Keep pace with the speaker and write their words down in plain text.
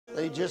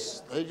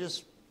they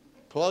just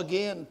plug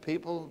in.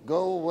 People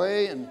go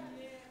away, and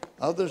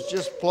others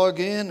just plug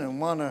in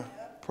and want to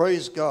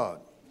praise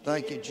God.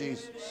 Thank you,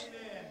 Jesus.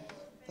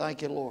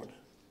 Thank you, Lord.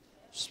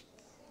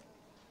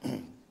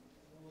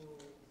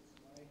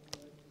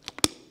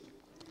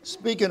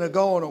 Speaking of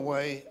going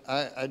away,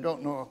 I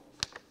don't know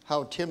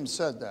how Tim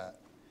said that.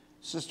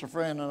 Sister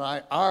Fran and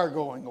I are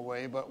going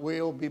away, but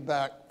we'll be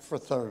back for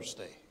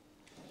Thursday.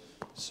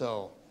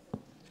 So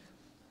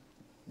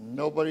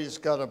nobody's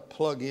got to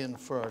plug in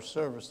for our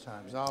service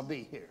times. I'll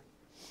be here.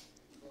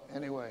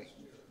 Anyway,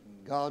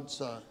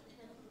 God's...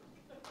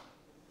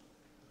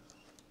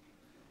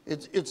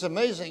 It's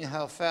amazing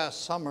how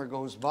fast summer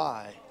goes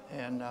by,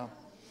 and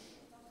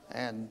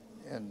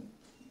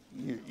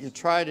you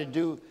try to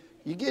do...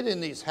 You get in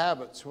these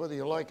habits, whether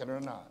you like it or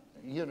not.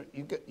 You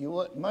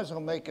might as well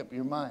make up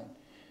your mind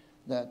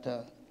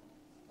that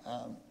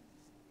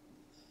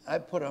I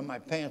put on my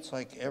pants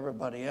like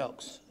everybody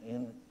else,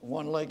 in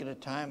one leg at a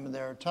time. And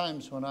there are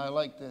times when I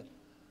like to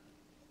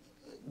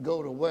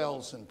go to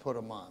wells and put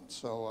them on.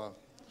 So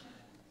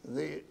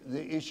the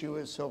issue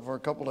is, so for a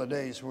couple of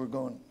days we're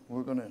going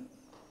to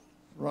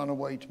run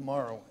away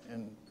tomorrow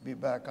and be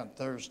back on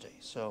Thursday.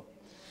 So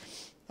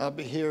I'll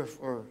be here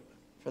for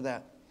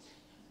that.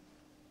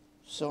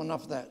 So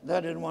enough of that. I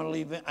didn't want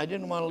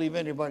to leave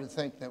anybody to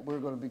think that we're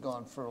going to be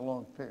gone for a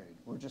long period.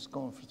 We're just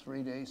going for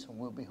 3 days and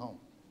we'll be home.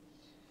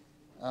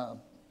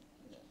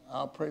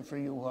 I'll pray for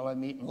you while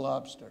I'm eating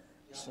lobster.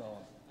 So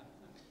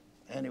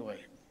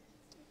anyway,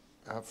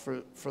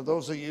 for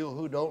those of you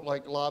who don't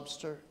like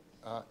lobster,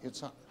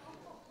 it's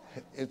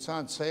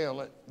on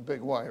sale at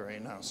Big Y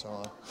right now.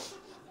 So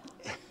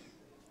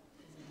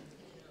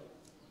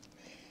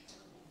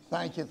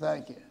thank you.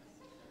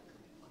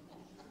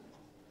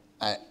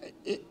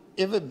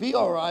 If it be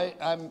all right,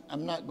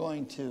 I'm not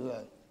going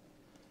to.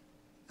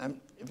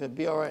 If it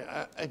be all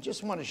right, I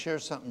just want to share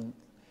something.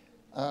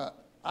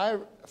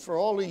 For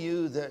all of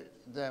you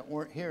that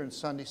weren't here in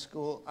Sunday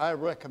school, I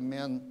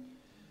recommend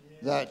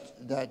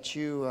that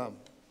you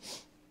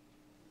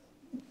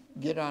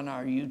get on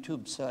our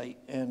YouTube site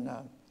and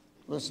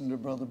listen to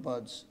Brother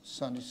Bud's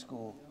Sunday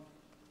school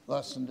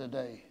lesson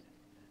today.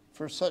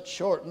 For such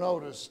short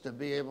notice to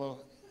be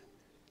able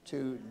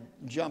to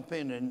jump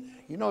in, and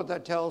you know what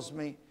that tells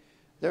me?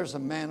 There's a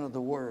man of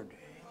the Word.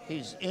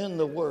 He's in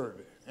the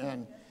Word,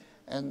 and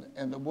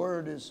the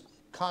Word is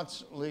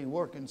constantly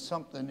working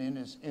something in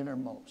his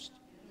innermost.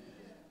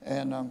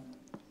 And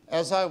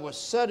as I was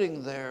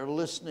sitting there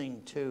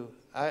listening to,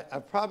 I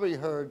thought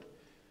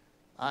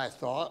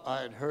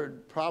I had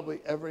heard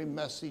probably every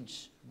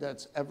message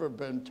that's ever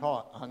been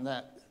taught on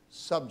that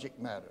subject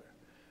matter,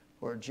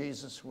 where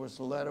Jesus was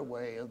led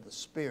away of the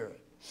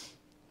Spirit.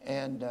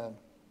 And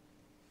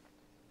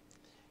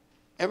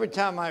every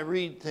time I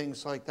read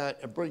things like that,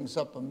 it brings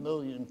up a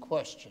million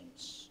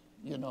questions,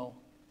 you know.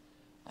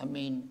 I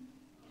mean,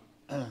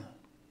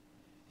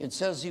 it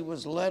says he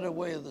was led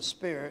away of the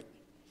Spirit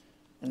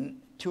in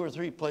 2 or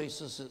 3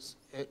 places.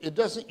 It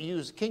doesn't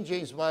use, King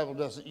James Bible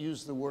doesn't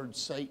use the word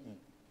Satan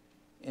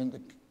in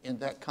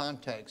that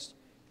context.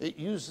 It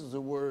uses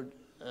the word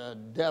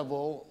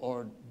devil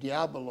or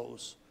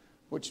diabolos,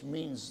 which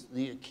means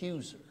the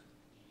accuser.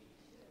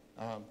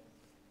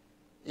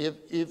 If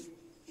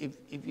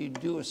you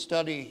do a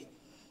study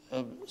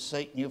of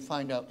Satan, you'll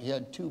find out he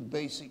had 2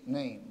 basic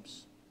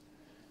names.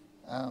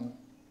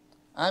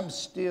 I'm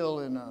still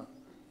in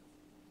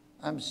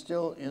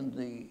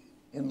the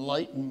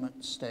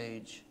enlightenment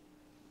stage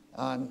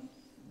on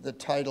the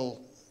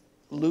title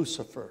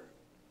Lucifer,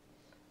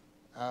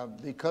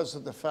 because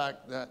of the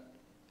fact that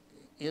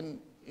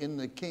in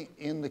the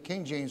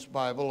King James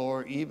Bible,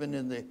 or even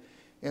in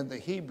the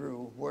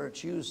Hebrew, where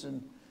it's used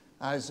in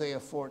Isaiah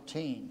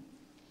 14.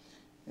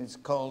 It's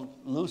called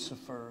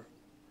Lucifer.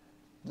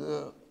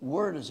 The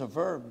word is a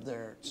verb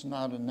there. It's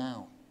not a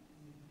noun.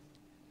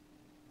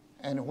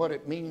 And what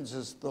it means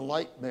is the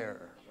light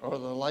bearer or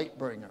the light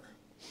bringer.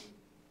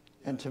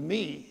 And to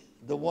me,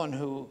 the one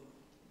who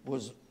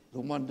was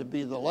the one to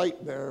be the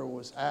light bearer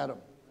was Adam.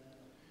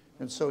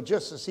 And so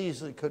just as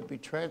easily could be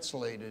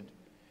translated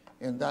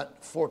in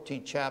that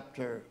 14th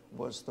chapter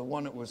was the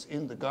one that was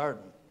in the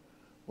garden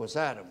was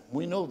Adam.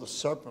 We know the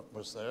serpent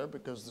was there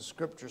because the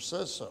scripture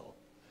says so.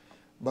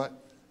 But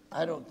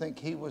I don't think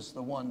he was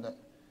the one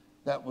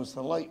that was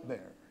the light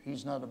bearer.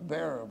 He's not a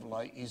bearer of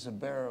light. He's a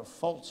bearer of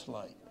false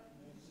light.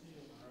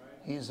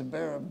 He's a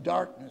bearer of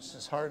darkness.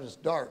 His heart is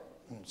dark.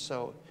 And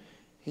so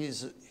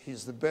he's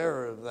the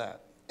bearer of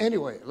that.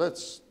 Anyway,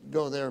 let's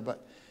go there.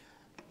 But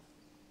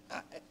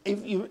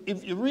if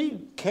you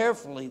read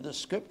carefully the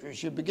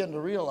scriptures, you begin to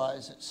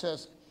realize it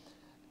says,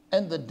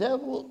 and the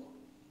devil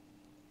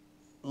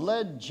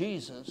led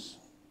Jesus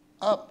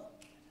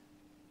up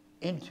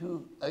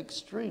into an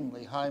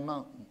extremely high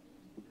mountain.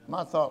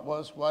 My thought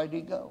was, why'd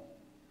he go?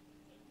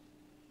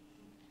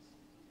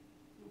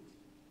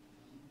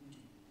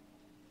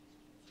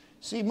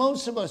 See,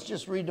 most of us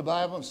just read the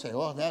Bible and say,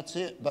 "Oh, that's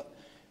it." But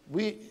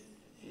we,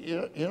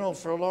 you know,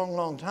 for a long,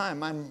 long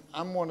time,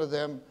 I'm one of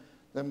them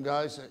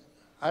guys that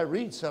I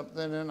read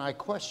something and I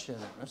question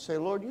it. I say,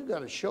 Lord, you got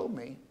to show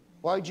me.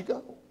 Why'd you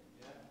go?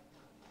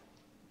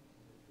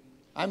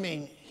 I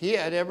mean, he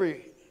had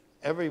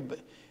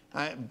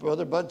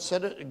Brother Bud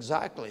said it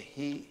exactly.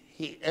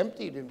 He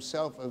emptied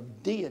himself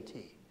of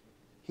deity.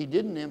 He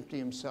didn't empty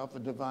himself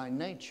of divine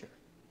nature.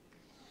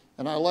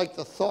 And I like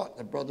the thought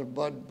that Brother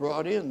Bud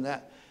brought in,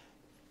 that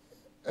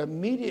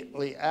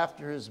immediately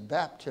after his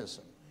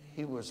baptism,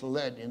 he was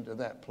led into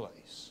that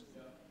place.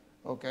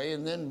 Okay,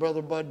 and then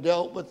Brother Bud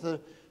dealt with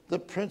the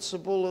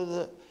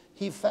principle of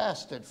he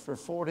fasted for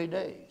 40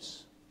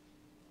 days.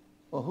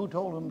 Well, who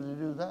told him to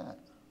do that?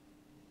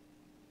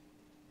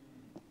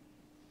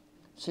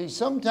 See,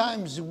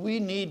 sometimes we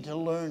need to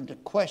learn to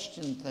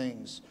question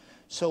things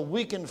so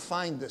we can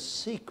find the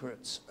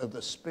secrets of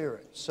the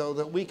Spirit, so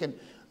that we can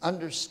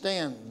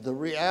understand the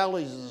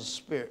realities of the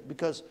Spirit.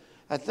 Because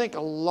I think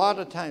a lot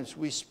of times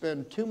we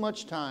spend too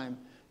much time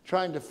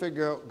trying to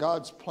figure out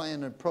God's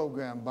plan and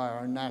program by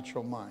our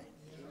natural mind.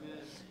 Amen.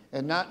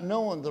 And not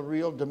knowing the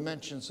real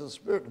dimensions of the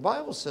Spirit. The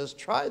Bible says,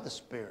 try the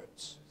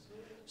spirits.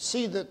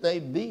 See that they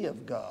be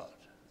of God.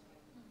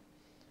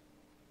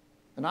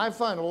 And I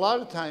find a lot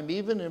of time,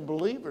 even in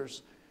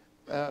believers,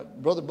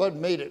 Brother Bud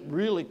made it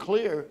really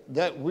clear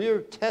that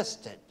we're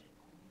tested.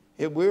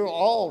 We're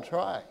all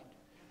tried.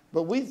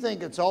 But we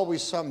think it's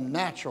always some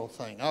natural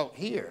thing out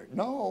here.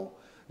 No.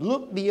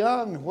 Look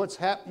beyond what's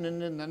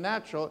happening in the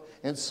natural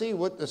and see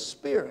what the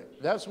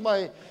Spirit. That's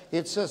why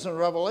it says in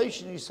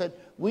Revelation, he said,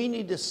 we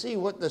need to see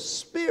what the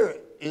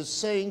Spirit is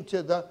saying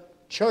to the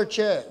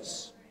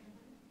churches.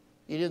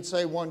 He didn't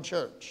say one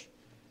church.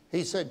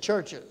 He said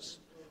churches.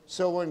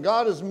 So when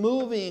God is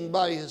moving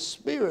by His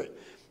Spirit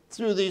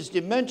through these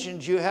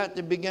dimensions, you have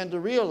to begin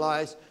to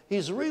realize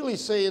He's really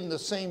saying the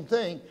same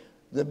thing.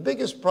 The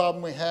biggest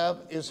problem we have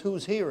is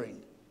who's hearing.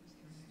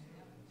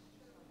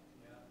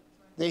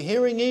 The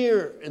hearing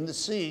ear and the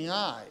seeing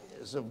eye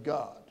is of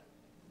God.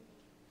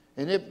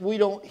 And if we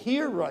don't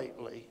hear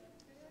rightly,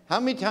 how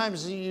many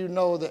times do you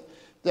know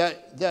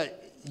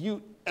that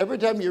you, every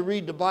time you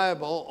read the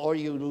Bible or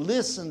you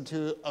listen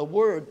to a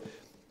word,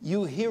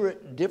 you hear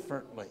it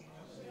differently?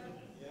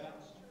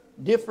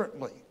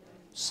 Differently.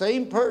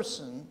 Same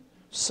person,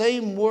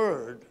 same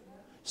word,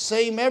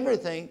 same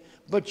everything,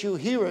 but you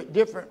hear it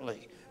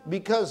differently.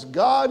 Because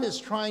God is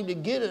trying to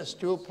get us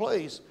to a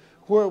place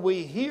where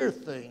we hear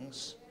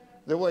things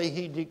the way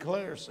He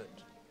declares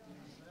it.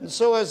 And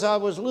so as I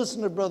was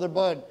listening to Brother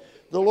Bud,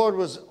 the Lord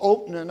was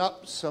opening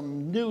up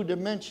some new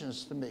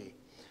dimensions to me.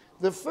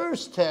 The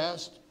first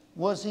test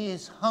was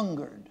he's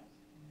hungered.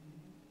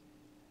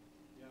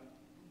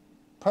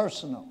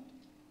 Personal.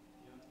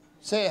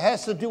 Say it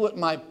has to do with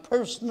my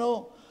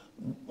personal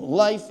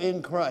life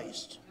in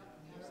Christ.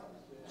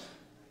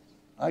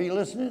 Are you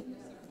listening?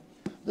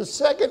 The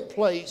second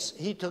place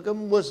he took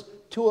him was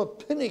to a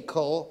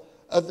pinnacle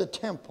of the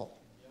temple.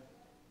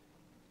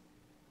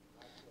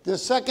 The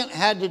second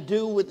had to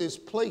do with his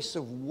place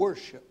of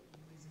worship.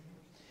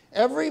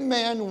 Every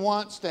man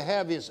wants to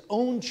have his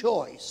own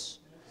choice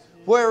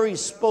where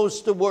he's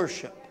supposed to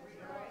worship.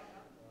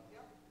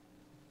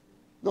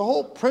 The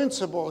whole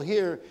principle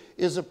here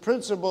is a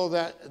principle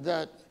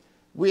that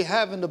we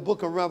have in the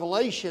book of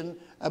Revelation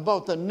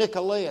about the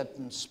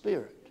Nicolaitan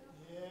spirit.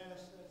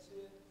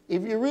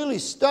 If you really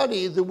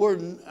study the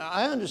word,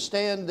 I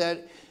understand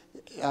that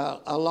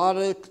a lot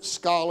of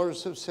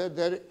scholars have said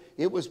that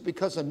it was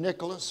because of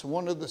Nicholas,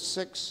 one of the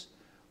six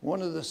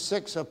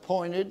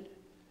appointed.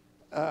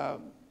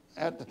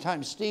 At the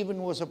time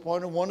Stephen was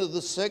appointed, one of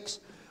the six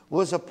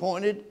was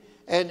appointed,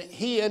 and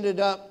he ended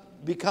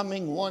up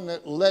becoming one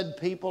that led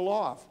people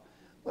off.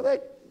 Well,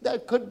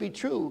 that could be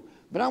true,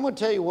 but I'm going to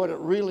tell you what it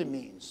really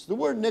means. The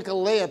word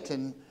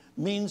Nicolaitan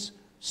means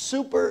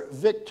super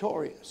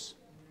victorious.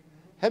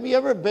 Have you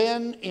ever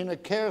been in a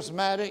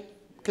charismatic?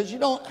 Because you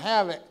don't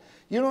have it.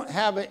 You don't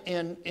have it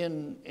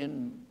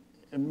in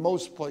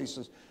most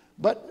places.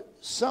 But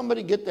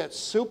somebody get that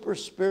super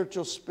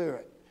spiritual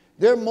spirit.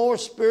 They're more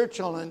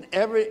spiritual than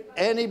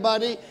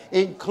anybody,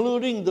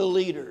 including the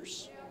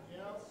leaders.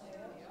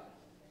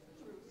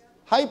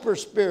 Hyper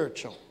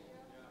spiritual.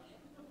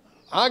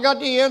 I got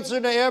the answer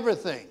to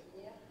everything.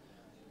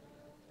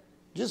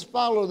 Just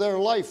follow their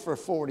life for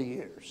 40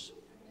 years.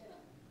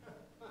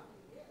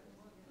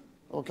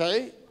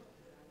 Okay?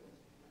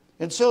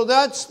 And so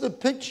that's the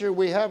picture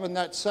we have in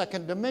that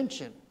second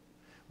dimension.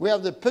 We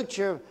have the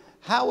picture of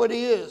how it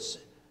is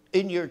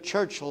in your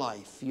church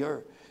life,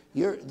 your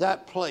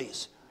that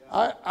place.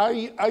 Are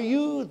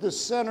you the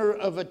center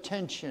of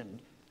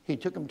attention? He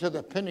took him to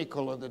the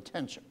pinnacle of the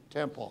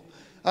temple.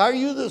 Are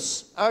you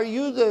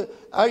the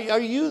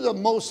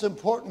most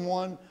important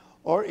one,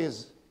 or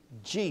is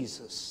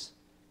Jesus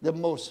the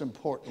most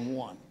important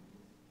one?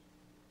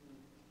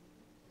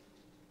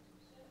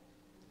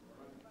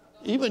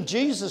 Even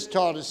Jesus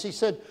taught us, he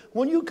said,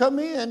 when you come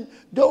in,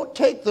 don't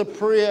take the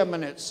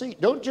preeminent seat.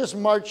 Don't just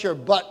march your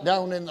butt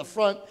down in the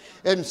front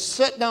and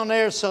sit down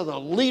there so the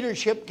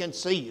leadership can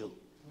see you.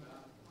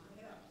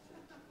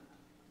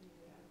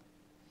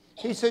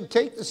 He said,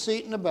 take the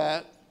seat in the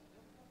back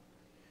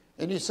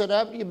And he said,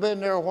 after you've been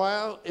there a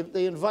while, if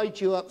they invite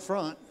you up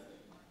front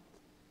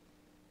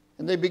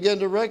and they begin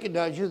to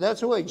recognize you,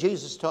 that's the way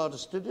Jesus taught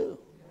us to do.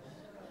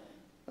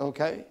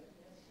 Okay?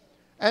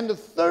 And the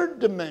third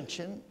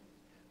dimension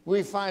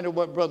we find in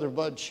what Brother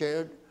Bud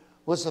shared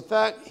was the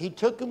fact he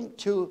took them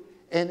to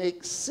an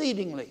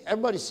exceedingly,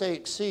 everybody say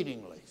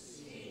exceedingly.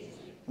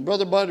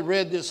 Brother Bud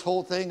read this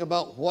whole thing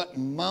about what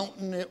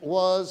mountain it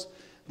was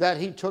that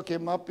he took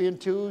him up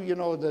into. You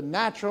know, the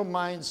natural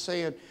mind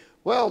saying,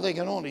 well, they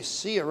can only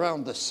see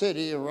around the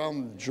city,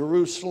 around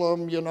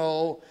Jerusalem, you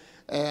know,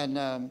 and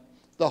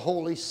the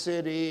holy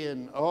city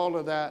and all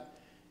of that.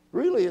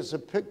 Really is a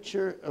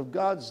picture of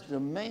God's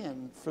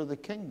demand for the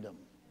kingdom.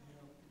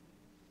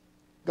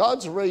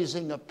 God's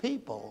raising a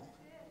people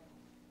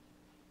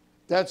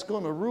that's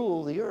going to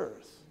rule the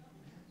earth.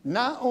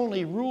 Not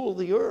only rule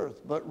the earth,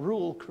 but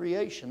rule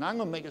creation. I'm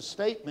going to make a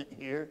statement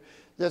here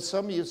that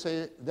some of you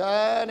say,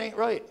 that ain't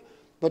right.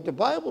 But the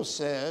Bible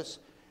says,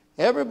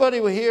 everybody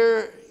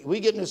here,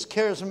 we get in this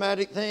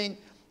charismatic thing,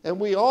 and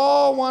we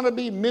all want to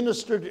be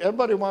ministered.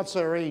 Everybody wants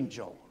their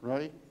angel,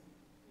 right?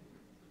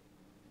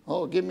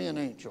 Oh, give me an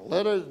angel.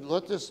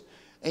 Let this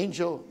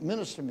angel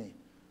minister me.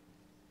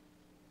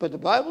 But the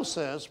Bible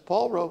says,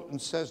 Paul wrote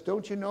and says,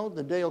 don't you know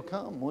the day will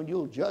come when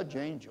you'll judge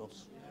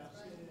angels?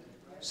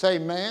 Say,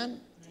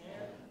 man,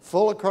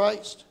 full of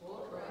Christ,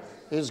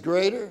 is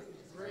greater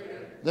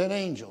than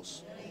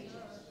angels.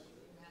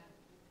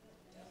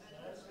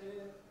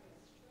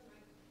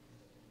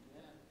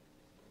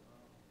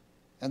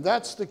 And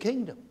that's the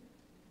kingdom.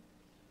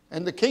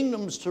 And the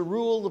kingdom is to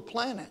rule the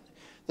planet.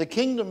 The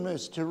kingdom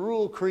is to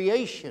rule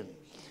creation.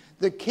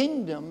 The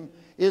kingdom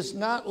is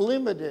not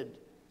limited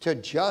to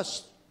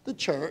just the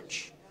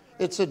church.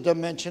 It's a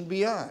dimension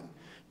beyond.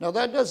 Now,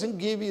 that doesn't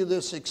give you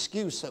this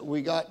excuse that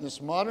we got in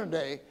this modern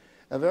day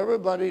of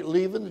everybody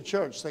leaving the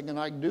church thinking,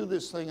 I can do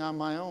this thing on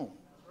my own.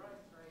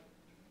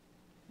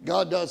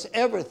 God does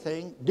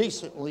everything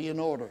decently in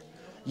order.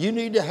 You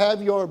need to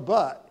have your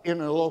butt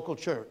in a local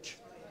church.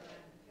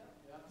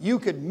 You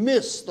could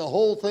miss the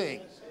whole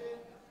thing.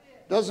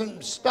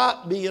 Doesn't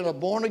stop being a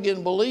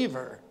born-again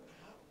believer,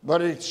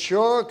 but it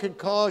sure could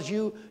cause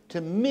you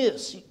to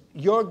miss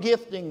your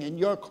gifting and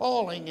your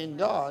calling in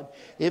God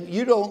if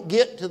you don't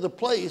get to the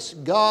place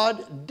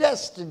God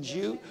destines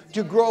you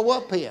to grow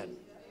up in.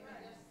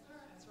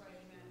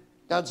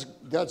 That's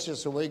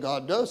just the way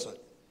God does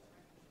it.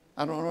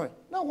 I don't know.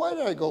 Now, why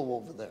did I go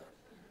over there?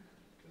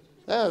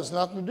 That has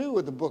nothing to do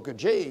with the book of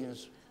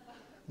James.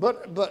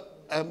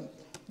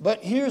 But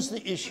here's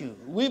the issue.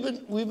 We've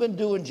been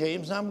doing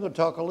James. And I'm going to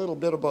talk a little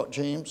bit about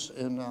James,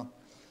 and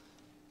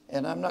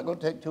I'm not going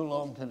to take too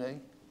long today.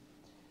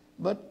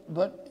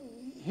 But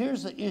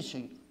here's the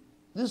issue.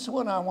 This is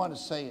what I want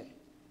to say.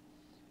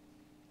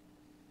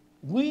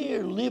 We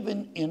are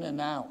living in an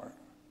hour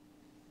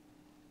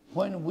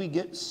when we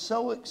get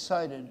so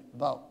excited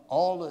about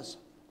all this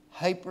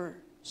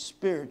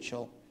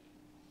hyper-spiritual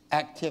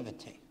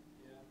activity.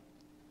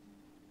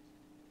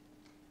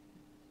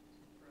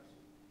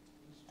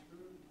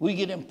 We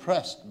get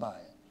impressed by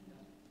it.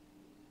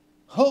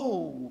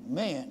 Oh,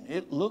 man,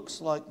 it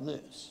looks like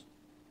this.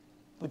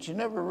 But you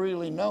never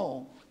really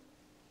know.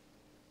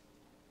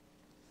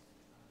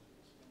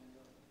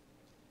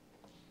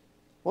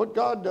 What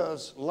God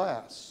does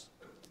lasts.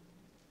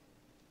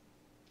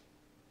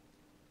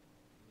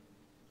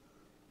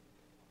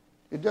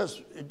 It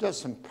does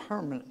some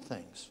permanent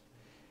things.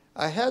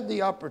 I had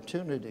the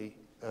opportunity.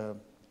 How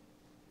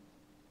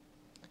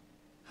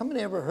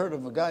many ever heard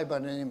of a guy by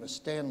the name of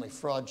Stanley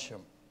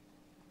Frasier?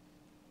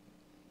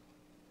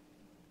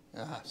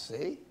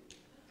 See?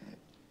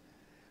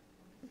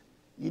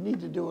 You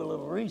need to do a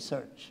little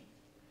research.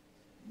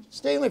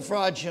 Stanley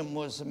Frasier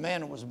was a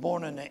man who was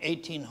born in the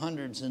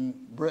 1800s in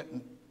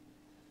Britain,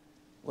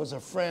 was a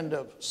friend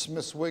of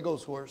Smith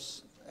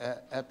Wigglesworth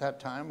at that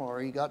time,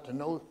 or he got to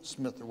know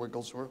Smith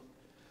Wigglesworth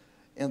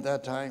in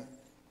that time.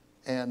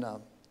 And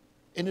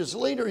in his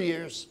later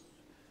years,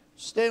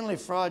 Stanley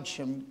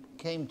Frasier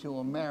came to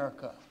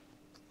America.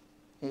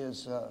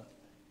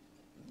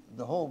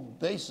 The whole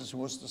basis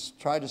was to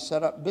try to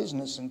set up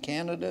business in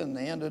Canada, and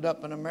they ended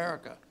up in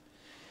America.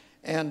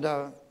 And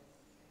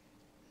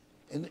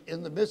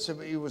in the midst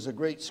of it, he was a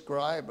great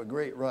scribe, a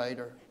great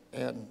writer.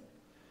 And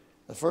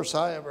the first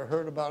I ever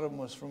heard about him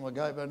was from a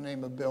guy by the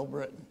name of Bill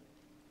Britton.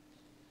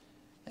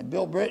 And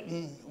Bill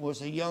Britton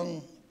was a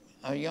young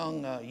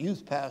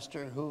youth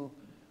pastor who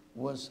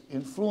was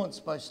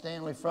influenced by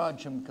Stanley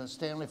Frasier, because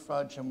Stanley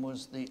Frasier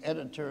was the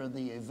editor of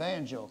the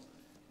Evangel,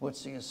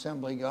 which the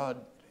Assembly of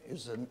God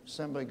is an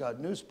Assembly of God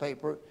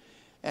newspaper,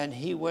 and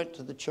he went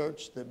to the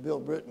church that Bill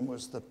Britton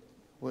was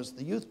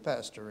the youth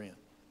pastor in.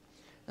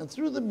 And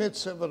through the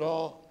midst of it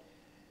all,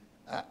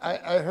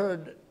 I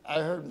heard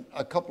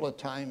a couple of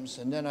times,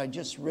 and then I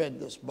just read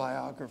this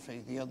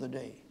biography the other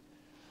day,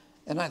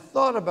 and I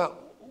thought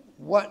about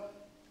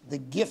what the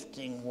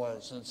gifting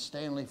was in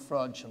Stanley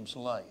Frasier's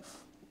life,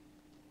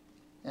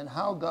 and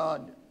how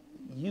God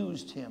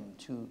used him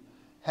to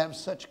have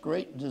such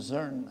great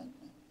discernment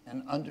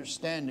and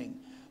understanding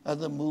of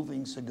the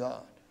movings of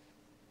God.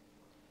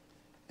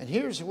 And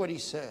here's what he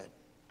said.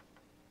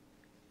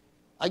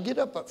 I get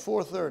up at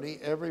 4:30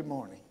 every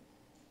morning.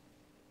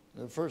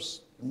 The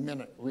first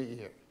minute we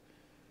hear,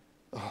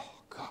 oh,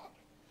 God,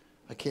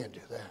 I can't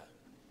do that.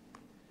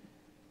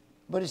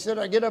 But he said,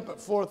 I get up at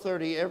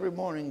 4:30 every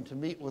morning to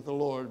meet with the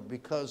Lord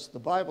because the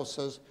Bible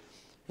says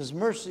his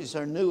mercies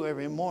are new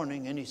every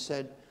morning. And he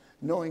said,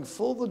 knowing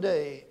full the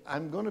day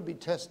I'm going to be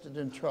tested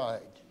and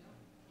tried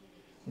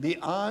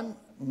beyond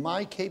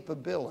my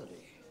capability.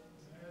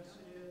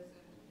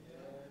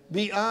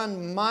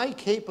 Beyond my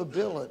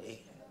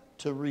capability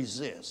to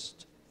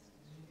resist.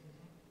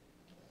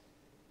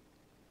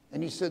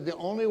 And he said, the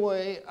only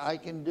way I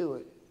can do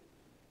it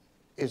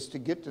is to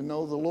get to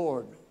know the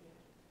Lord.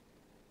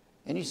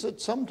 And he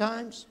said,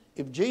 sometimes,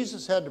 if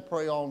Jesus had to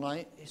pray all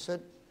night, he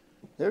said,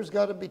 there's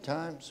got to be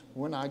times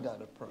when I got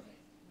to pray.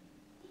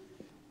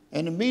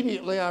 And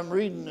immediately I'm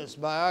reading this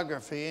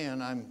biography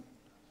and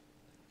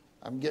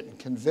I'm getting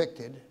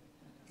convicted.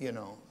 You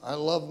know, I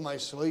love my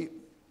sleep.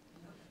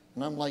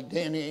 And I'm like,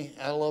 Danny,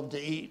 I love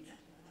to eat.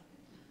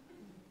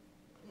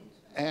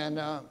 And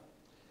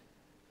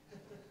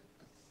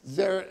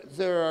there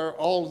are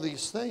all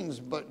these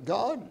things, but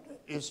God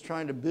is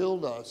trying to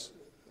build us,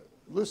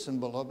 listen,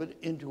 beloved,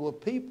 into a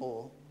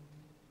people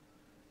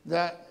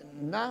that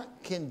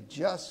not can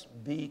just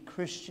be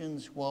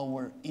Christians while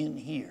we're in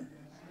here.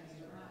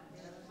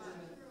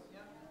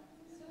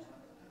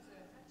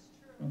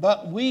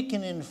 But we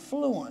can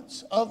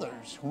influence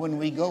others when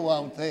we go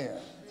out there.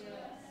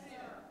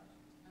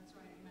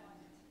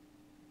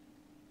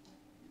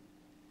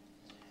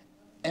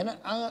 And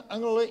I'm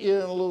going to let you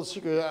in a little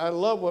secret. I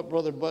love what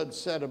Brother Bud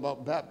said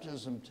about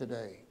baptism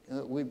today.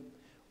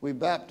 We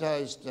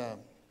baptized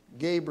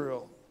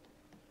Gabriel.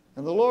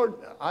 And the Lord,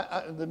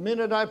 the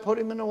minute I put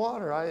him in the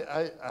water,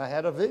 I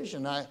had a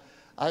vision.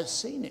 I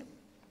seen him.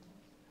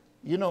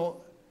 You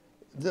know,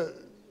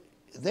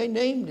 they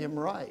named him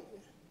right.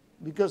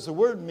 Because the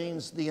word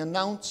means the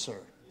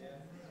announcer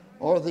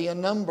or the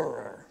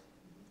annumberer.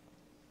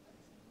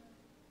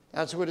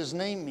 That's what his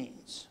name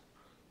means.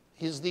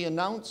 He's the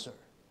announcer.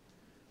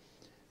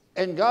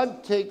 And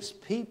God takes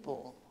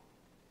people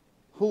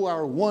who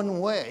are one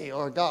way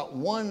or got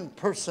one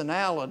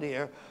personality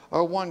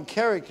or one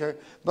character,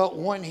 but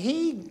when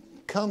he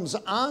comes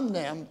on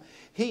them,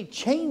 he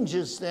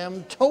changes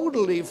them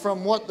totally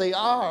from what they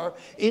are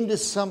into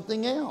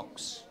something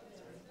else.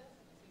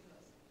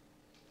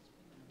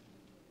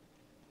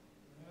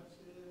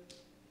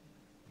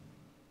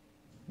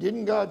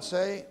 Didn't God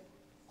say,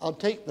 I'll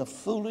take the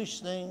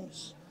foolish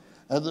things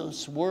of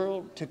this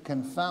world to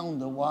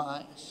confound the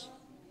wise?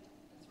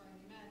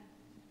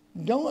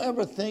 Don't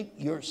ever think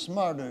you're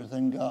smarter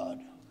than God.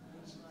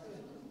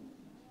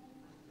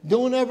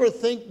 Don't ever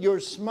think you're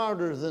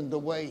smarter than the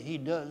way he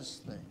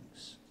does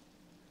things.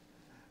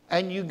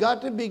 And you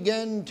got to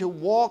begin to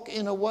walk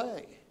in a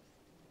way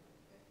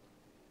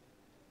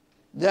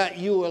that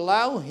you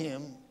allow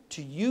him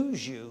to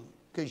use you,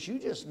 because you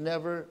just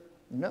never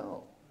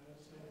know.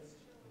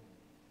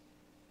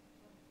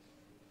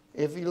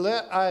 If you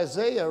let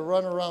Isaiah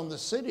run around the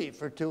city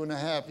for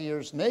 2.5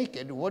 years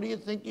naked, what do you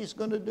think he's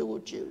going to do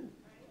with you?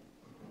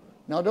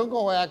 Now, don't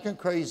go acting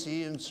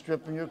crazy and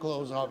stripping your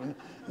clothes off and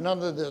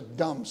none of the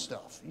dumb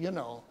stuff, you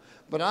know.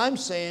 But I'm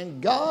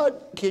saying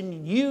God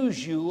can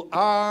use you.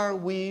 Are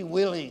we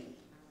willing?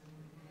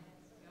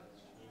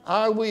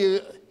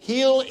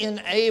 He'll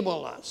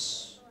enable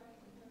us.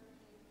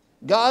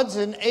 God's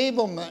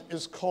enablement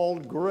is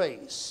called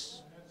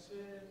grace.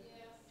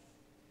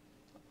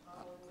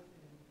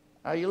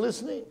 Are you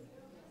listening?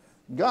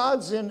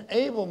 God's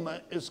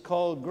enablement is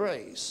called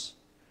grace.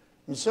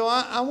 And so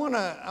I want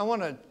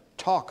to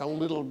talk a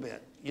little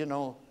bit, you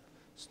know.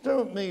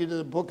 Start with me to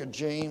the book of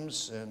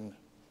James, and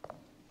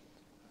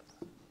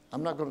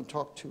I'm not going to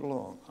talk too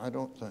long, I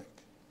don't think.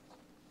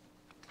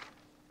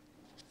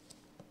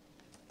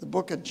 The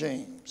book of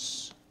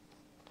James,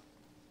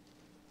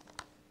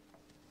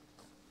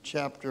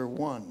 chapter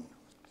 1.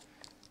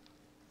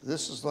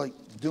 This is like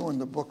doing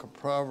the book of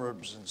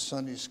Proverbs in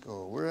Sunday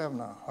school. We're having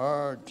a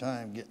hard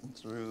time getting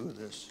through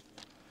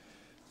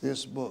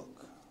this book.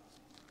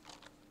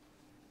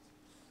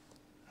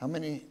 How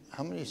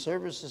many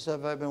services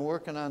have I been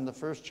working on the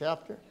first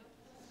chapter?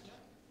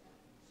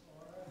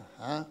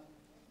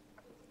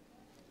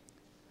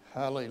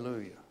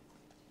 Hallelujah.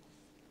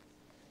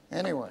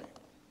 Anyway,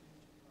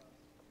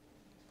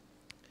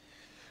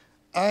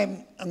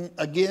 I'm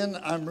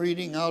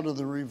reading out of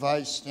the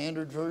Revised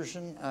Standard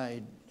Version.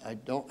 I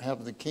don't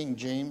have the King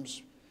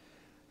James.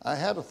 I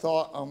had a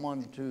thought I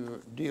wanted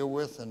to deal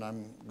with, and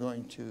I'm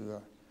going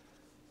to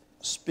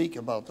speak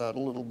about that a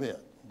little bit,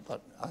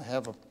 but I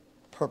have a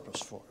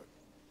purpose for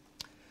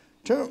it.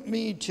 Turn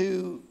me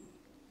to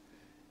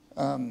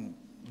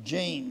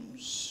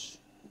James,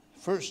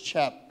 first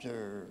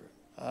chapter.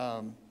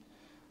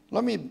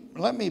 Let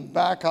me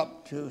back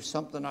up to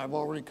something I've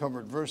already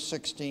covered, verse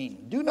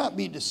 16. Do not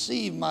be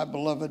deceived, my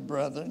beloved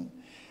brethren.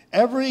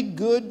 Every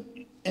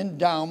good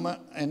endowment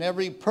and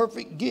every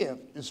perfect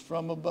gift is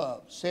from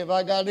above. Say, have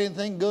I got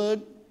anything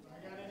good?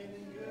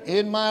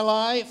 In my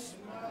life?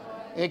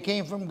 It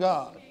came from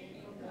God.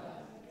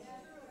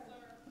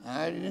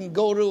 I didn't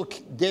go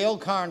to Dale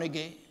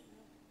Carnegie.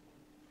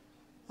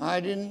 I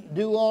didn't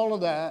do all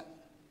of that.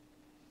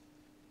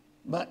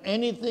 But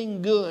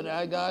anything good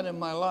I got in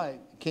my life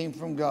came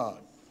from God.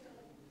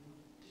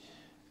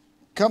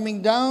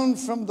 Coming down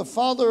from the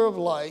Father of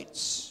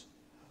lights,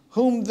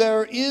 whom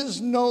there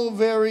is no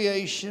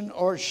variation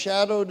or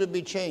shadow to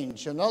be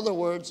changed. In other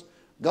words,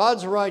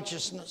 God's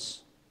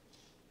righteousness.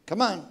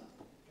 Come on.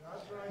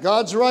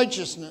 God's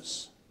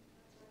righteousness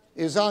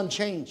is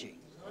unchanging.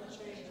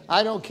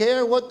 I don't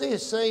care what they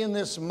say in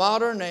this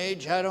modern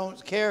age. I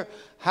don't care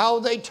how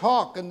they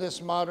talk in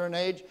this modern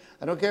age.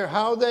 I don't care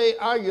how they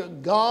argue.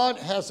 God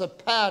has a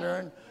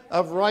pattern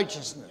of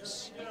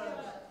righteousness.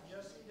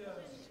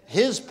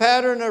 His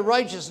pattern of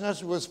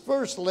righteousness was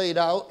first laid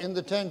out in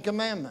the Ten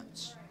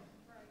Commandments.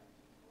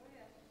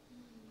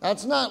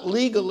 That's not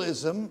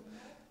legalism.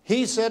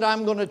 He said,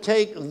 I'm going to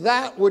take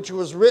that which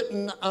was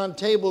written on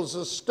tables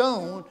of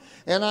stone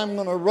and I'm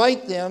going to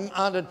write them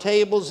on the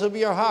tables of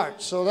your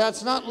heart. So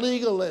that's not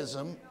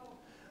legalism.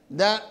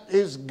 That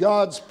is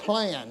God's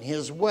plan,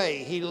 His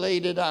way. He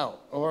laid it out,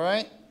 all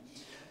right?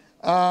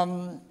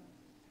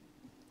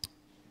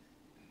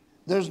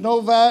 There's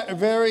no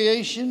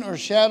variation or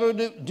shadow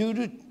due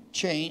to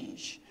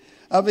change.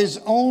 Of His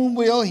own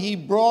will He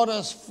brought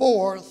us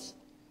forth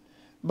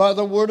by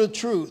the word of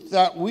truth,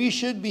 that we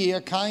should be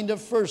a kind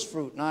of first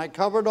fruit. Now, I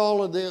covered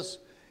all of this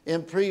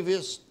in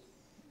previous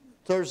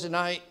Thursday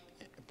night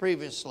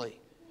previously.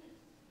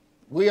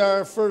 We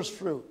are a first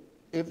fruit.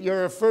 If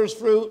you're a first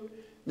fruit,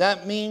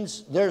 that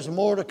means there's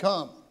more to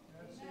come.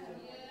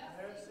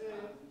 That's it.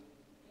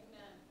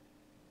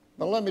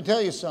 But let me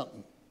tell you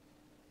something.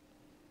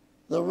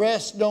 The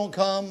rest don't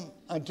come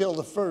until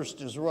the first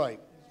is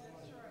ripe.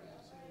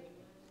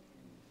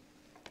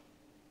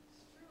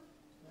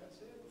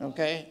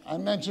 Okay, I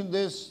mentioned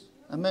this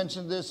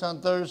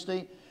on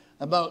Thursday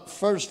about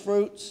first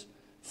fruits.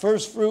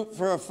 First fruit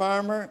for a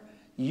farmer,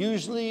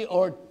 usually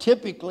or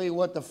typically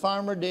what the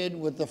farmer did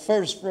with the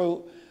first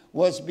fruit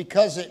was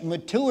because it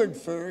matured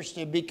first,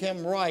 it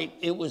became ripe,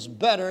 it was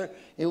better,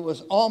 it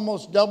was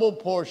almost double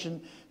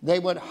portion. They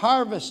would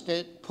harvest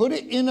it, put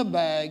it in a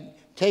bag,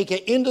 take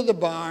it into the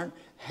barn,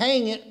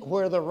 hang it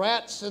where the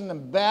rats and the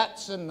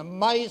bats and the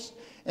mice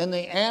and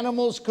the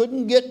animals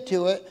couldn't get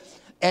to it,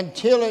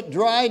 until it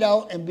dried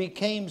out and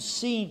became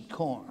seed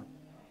corn.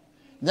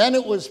 Then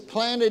it was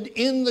planted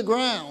in the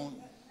ground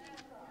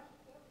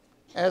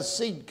as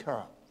seed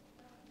crop.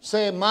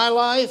 Say, my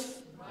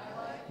life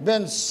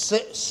been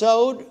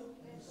sowed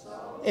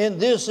in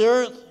this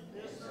earth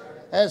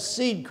as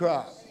seed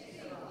crop.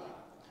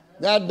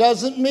 That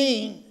doesn't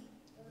mean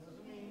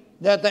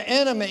that the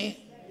enemy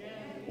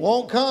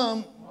won't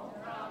come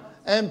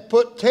and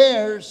put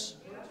tares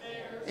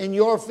in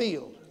your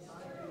field.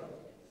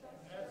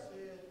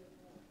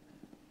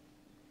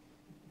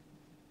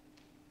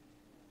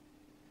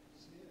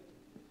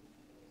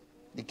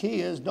 The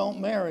key is don't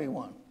marry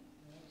one.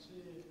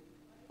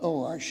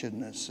 Oh, I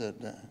shouldn't have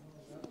said that.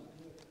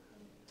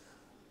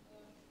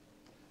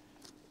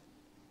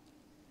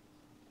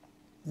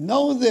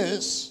 Know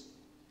this.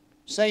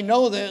 Say,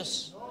 know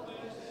this.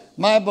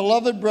 My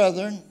beloved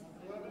brethren,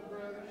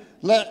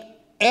 let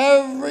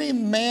every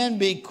man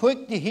be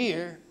quick to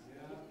hear,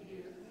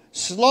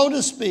 slow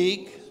to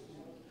speak,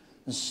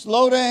 and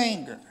slow to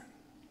anger.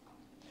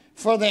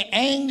 For the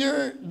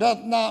anger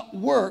doth not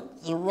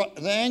work,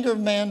 the anger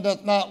of man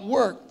doth not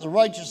work the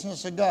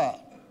righteousness of God.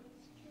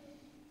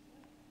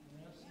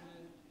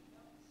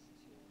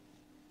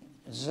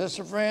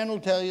 Sister Fran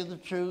will tell you the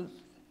truth.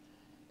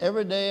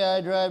 Every day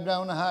I drive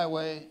down the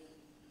highway,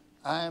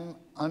 I'm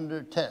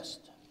under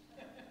test.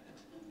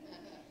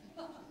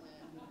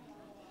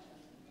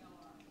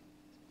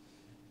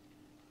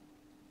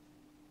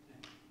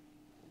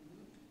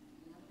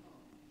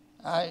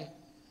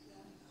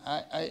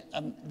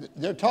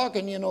 They're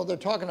talking, they're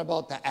talking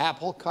about the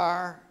Apple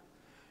car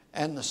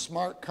and the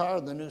smart car,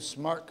 the new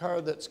smart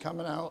car that's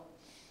coming out.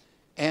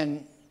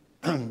 And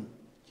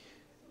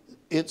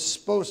it's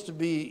supposed to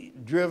be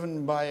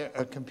driven by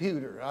a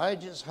computer. I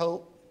just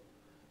hope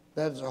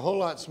that it's a whole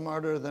lot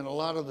smarter than a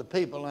lot of the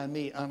people I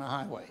meet on the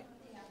highway.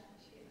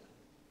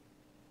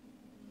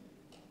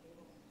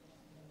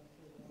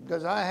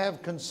 Because I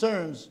have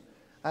concerns.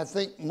 I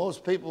think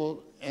most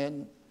people,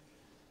 and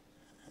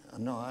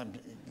no, I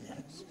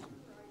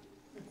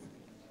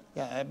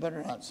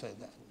better not say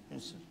that.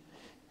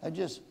 I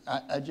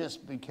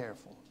just be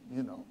careful,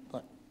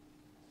 But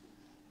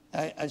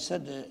I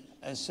said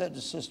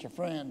to Sister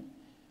Fran,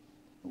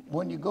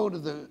 when you go to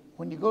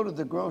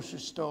the grocery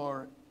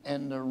store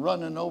and they're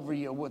running over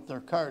you with their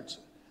carts,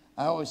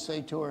 I always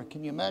say to her,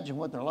 can you imagine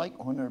what they're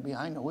like when they're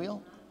behind the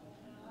wheel?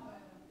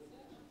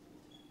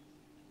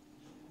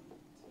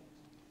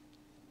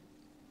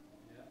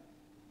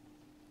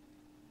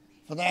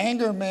 For the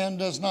anger of man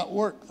does not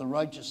work the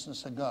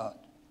righteousness of God.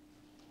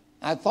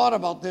 I thought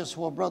about this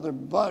while Brother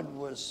Bud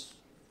was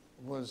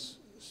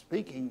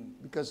speaking,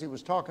 because he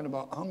was talking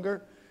about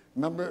hunger.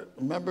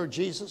 Remember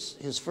Jesus,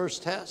 his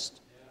first test,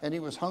 and he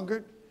was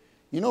hungered?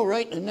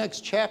 Right in the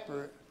next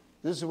chapter,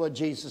 this is what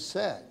Jesus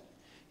said.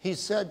 He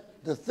said,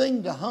 the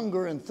thing to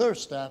hunger and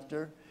thirst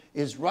after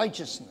is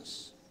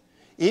righteousness.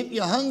 If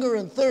you hunger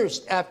and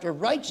thirst after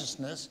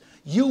righteousness,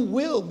 you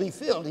will be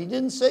filled. He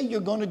didn't say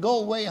you're going to go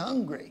away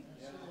hungry.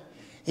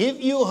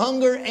 If you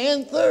hunger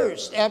and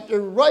thirst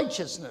after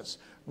righteousness,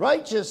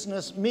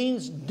 righteousness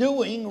means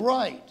doing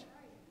right.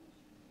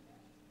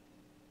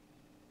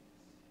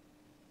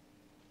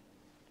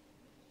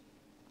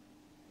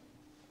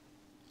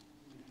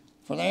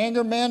 For the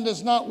anger of man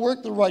does not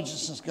work the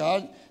righteousness of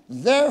God.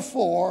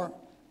 Therefore,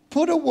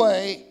 put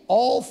away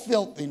all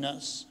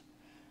filthiness,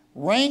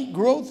 rank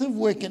growth of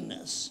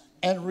wickedness,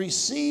 and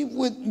receive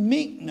with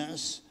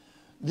meekness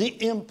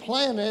the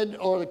implanted,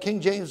 or the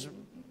King James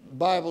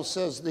Bible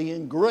says the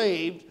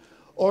engraved,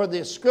 or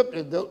the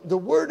scripted. The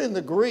word in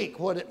the Greek,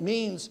 what it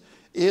means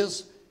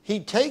is he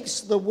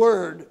takes the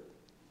word,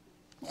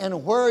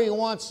 and where he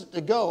wants it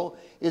to go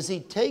is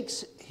he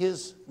takes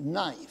his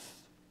knife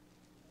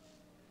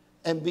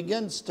and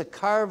begins to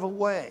carve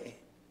away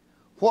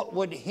what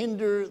would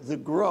hinder the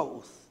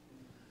growth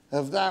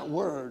of that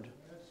word,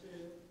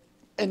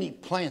 and he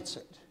plants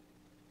it.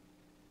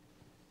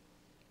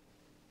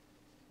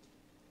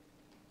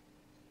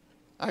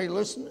 Are you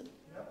listening?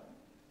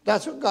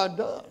 That's what God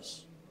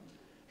does.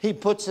 He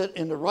puts it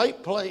in the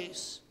right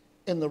place,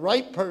 in the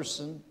right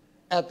person,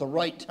 at the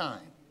right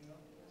time.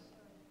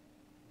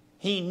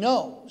 He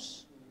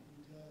knows.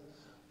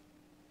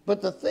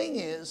 But the thing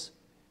is,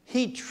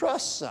 he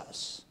trusts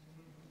us.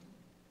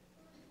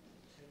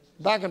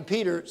 Back in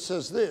Peter, it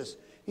says this.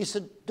 He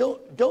said,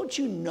 don't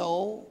you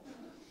know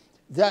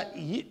that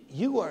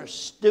you are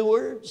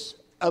stewards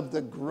of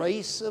the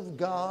grace of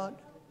God?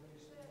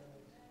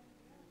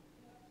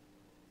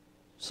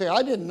 See,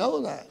 I didn't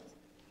know that.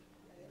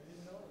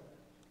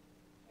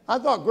 I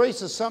thought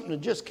grace is something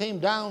that just came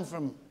down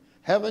from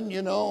heaven,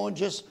 you know, and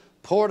just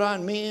poured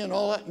on me and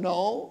all that.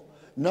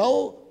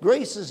 No,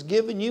 grace is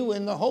given you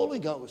in the Holy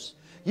Ghost.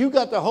 You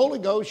got the Holy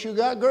Ghost, you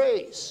got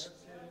grace.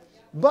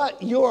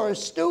 But you're a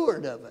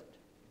steward of it.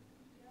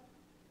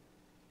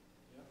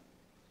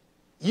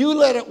 You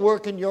let it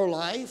work in your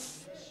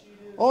life,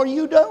 or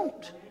you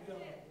don't.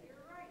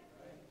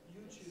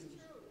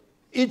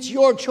 It's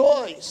your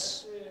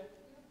choice.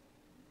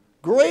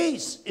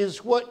 Grace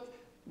is what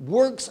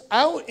works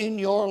out in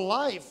your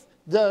life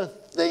the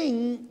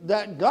thing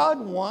that God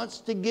wants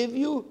to give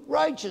you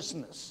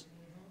righteousness.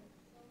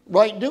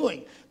 Right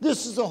doing.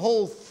 This is the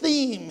whole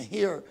theme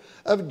here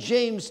of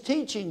James'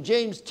 teaching.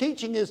 James'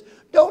 teaching is,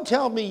 don't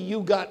tell me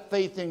you got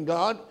faith in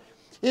God.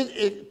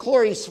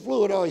 Clarice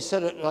Fluid always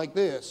said it like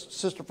this.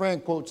 Sister Fran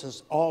quotes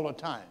this all the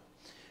time.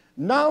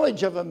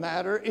 Knowledge of a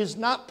matter is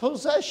not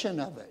possession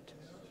of it.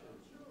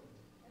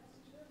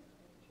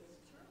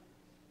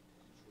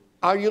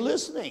 Are you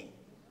listening?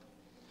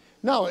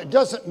 No, it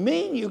doesn't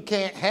mean you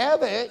can't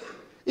have it.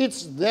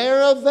 It's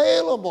there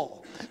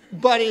available.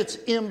 But it's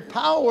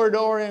empowered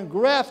or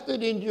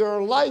engrafted into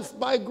your life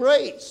by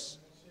grace.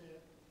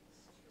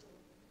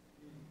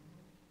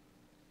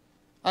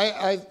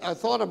 I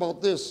thought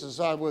about this as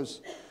I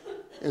was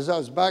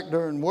back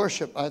during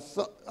worship. I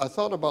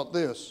thought about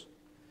this.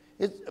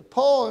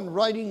 Paul, in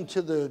writing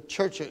to the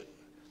church at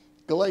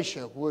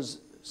Galatia,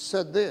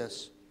 said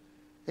this.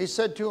 He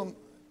said to him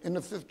in the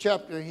 5th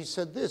chapter, he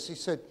said this.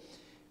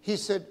 He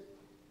said,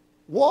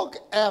 walk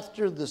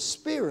after the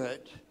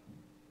Spirit,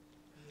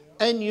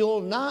 and you'll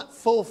not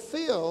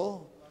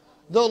fulfill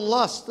the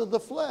lust of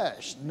the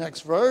flesh.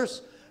 Next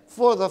verse.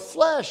 For the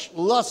flesh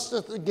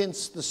lusteth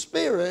against the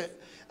Spirit,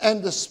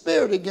 and the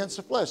Spirit against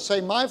the flesh. Say,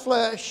 my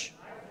flesh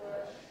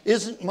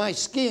isn't my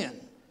skin.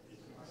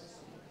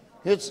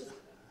 It's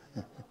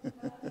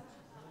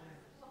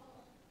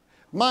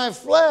my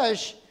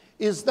flesh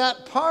is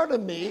that part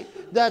of me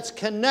that's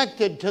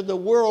connected to the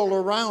world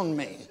around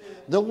me,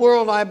 the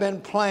world I've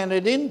been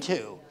planted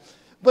into.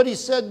 But he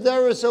said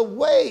there is a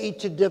way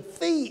to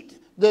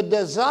defeat the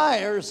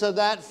desires of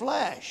that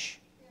flesh.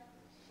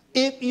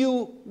 If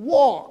you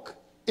walk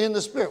in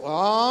the Spirit. Well,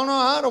 I don't know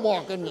how to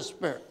walk in the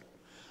Spirit.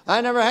 I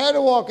never had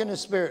to walk in the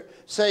Spirit.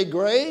 Say,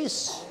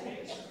 grace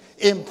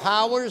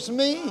empowers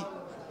me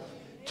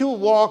to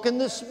walk in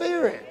the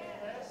Spirit.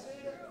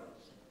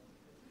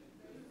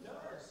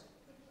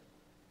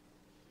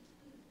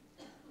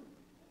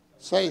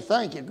 Say,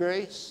 thank you,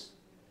 grace.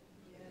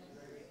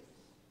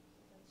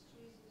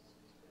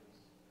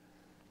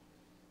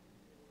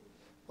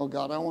 Oh,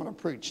 God, I want to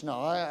preach. No,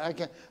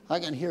 I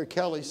can hear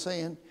Kelly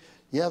saying,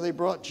 yeah, they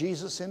brought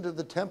Jesus into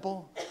the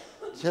temple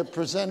to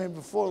present him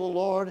before the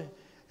Lord.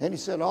 And he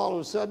said, all of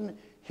a sudden,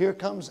 here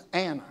comes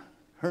Anna.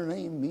 Her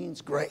name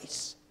means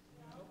grace.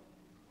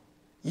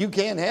 You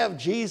can't have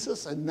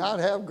Jesus and not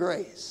have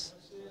grace.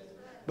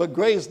 But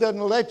grace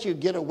doesn't let you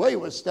get away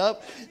with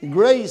stuff.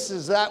 Grace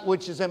is that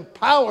which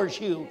empowers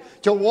you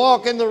to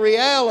walk in the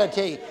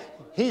reality.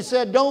 He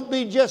said, don't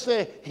be just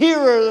a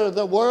hearer of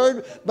the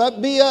word,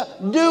 but be a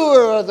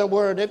doer of the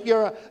word. If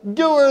you're a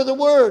doer of the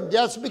word,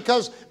 that's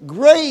because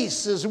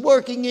grace is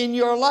working in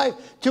your life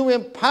to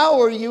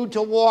empower you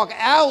to walk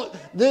out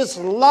this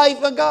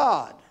life of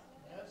God.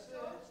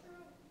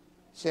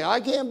 See, I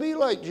can't be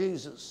like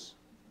Jesus.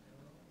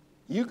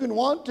 You can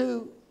want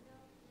to.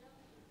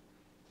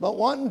 But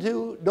wanting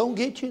to don't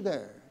get you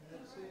there.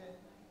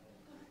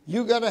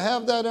 You got to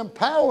have that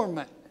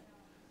empowerment,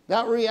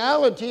 that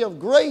reality of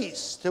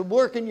grace to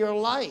work in your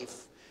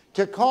life,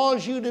 to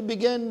cause you to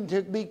begin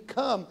to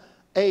become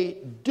a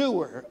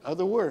doer of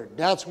the word.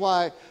 That's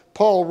why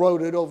Paul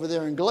wrote it over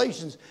there in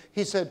Galatians.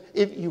 He said,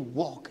 if you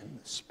walk in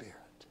the Spirit.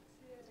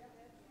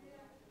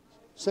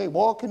 Say,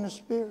 walk in the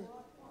Spirit.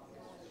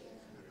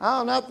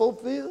 I'll not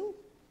fulfill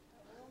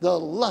the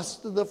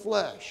lust of the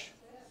flesh.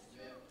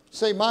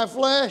 Say, my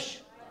flesh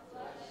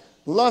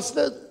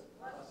lusted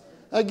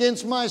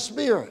against my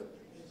spirit.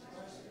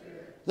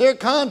 They're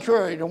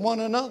contrary to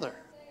one another.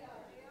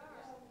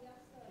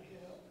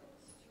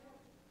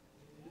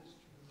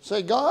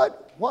 Say, God,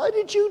 why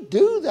did you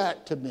do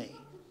that to me?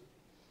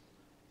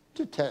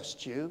 To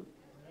test you.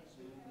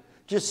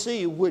 To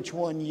see which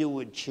one you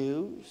would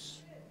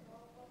choose.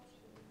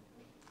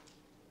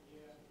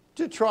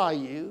 To try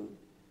you.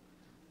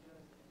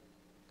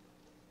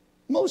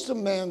 Most of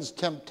man's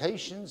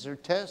temptations or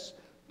tests,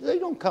 they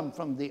don't come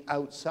from the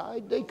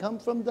outside. They come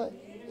from the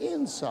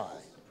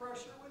inside.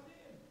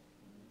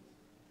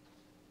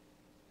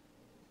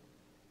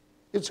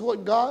 It's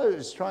what God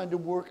is trying to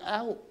work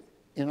out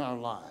in our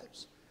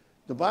lives.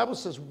 The Bible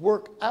says,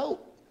 work out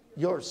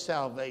your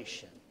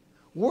salvation.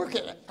 Work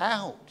it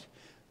out.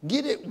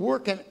 Get it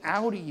working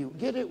out of you.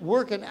 Get it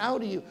working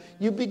out of you.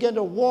 You begin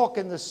to walk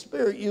in the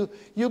Spirit.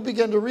 You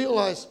begin to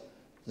realize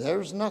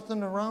there's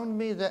nothing around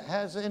me that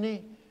has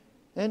any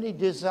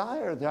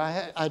desire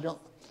that I don't.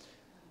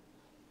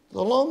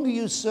 The longer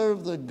you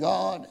serve the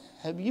God,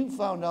 have you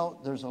found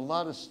out there's a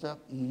lot of stuff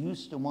you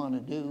used to want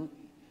to do,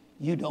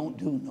 you don't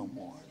do no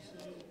more?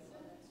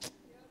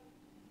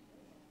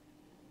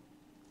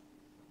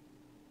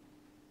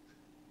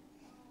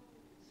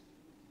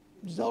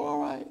 Is that all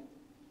right?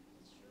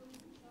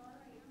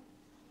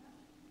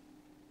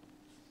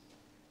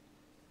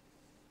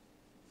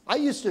 I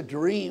used to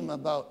dream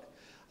about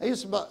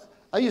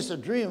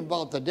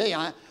the day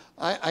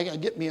I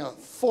could get me a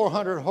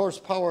 400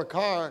 horsepower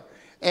car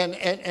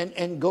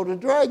and go to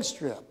drag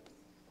strip.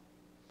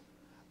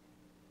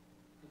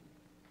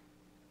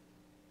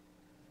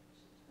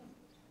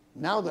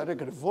 Now that I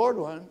could afford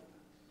one,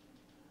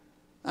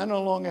 I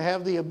no longer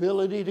have the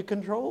ability to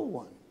control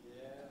one.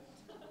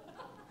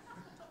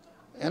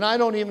 And I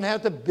don't even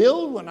have to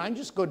build one. I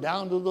just go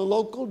down to the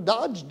local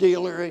Dodge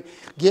dealer and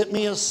get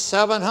me a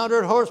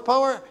 700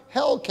 horsepower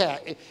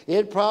Hellcat.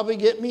 It'd probably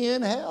get me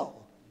in hell.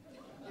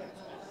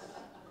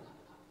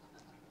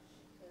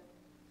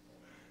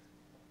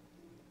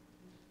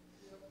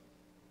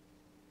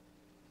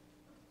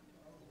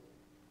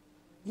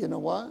 You know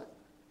what?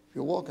 If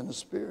you walk in the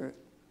Spirit,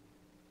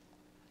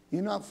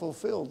 you not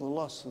fulfill the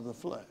lusts of the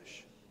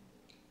flesh.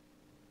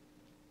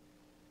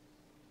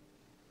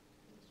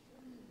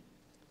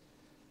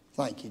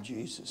 Thank you,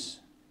 Jesus.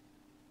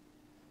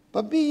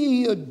 But be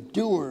ye a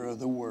doer of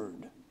the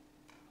word.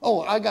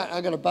 Oh, I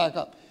got to back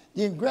up.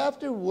 The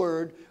engrafted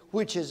word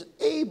which is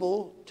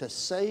able to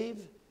save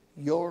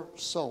your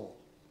soul.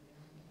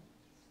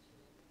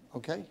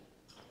 Okay?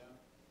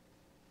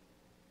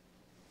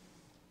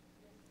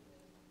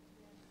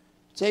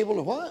 It's able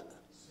to what?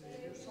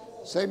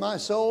 Save my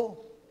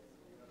soul.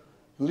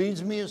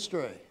 Leads me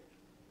astray.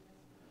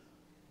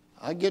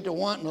 I get to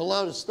wanting a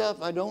lot of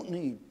stuff I don't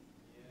need.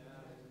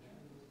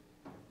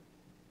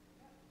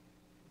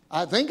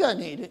 I think I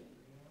need it.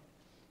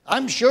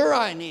 I'm sure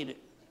I need it.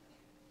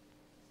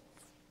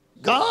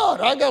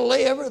 God, I got to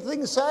lay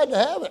everything aside to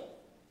have it.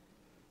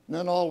 And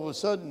then all of a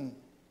sudden,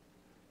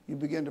 you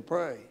begin to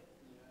pray.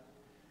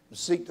 You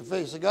seek the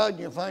face of God, and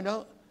you find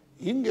out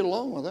you can get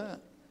along with that.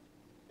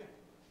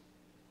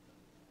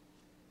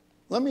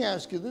 Let me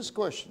ask you this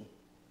question.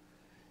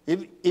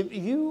 If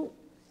you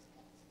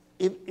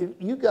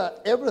got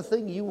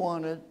everything you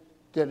wanted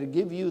that would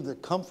give you the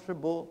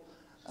comfortable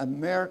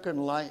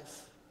American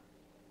life,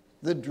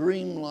 the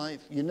dream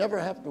life, you never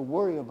have to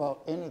worry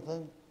about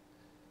anything,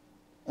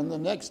 and the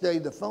next day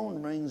the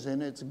phone rings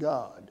and it's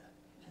God.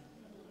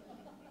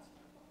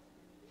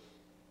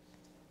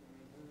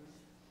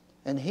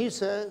 And he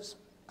says,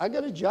 I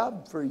got a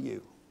job for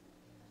you.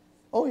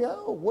 Oh yeah,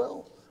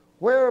 well,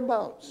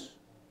 whereabouts?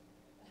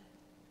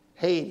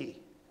 Haiti.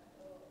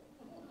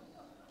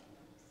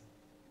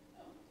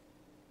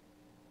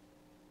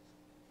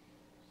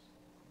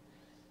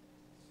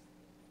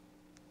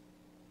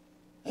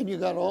 And you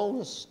got all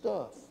this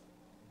stuff.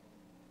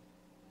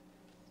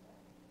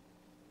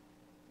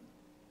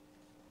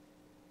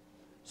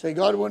 Say,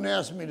 God wouldn't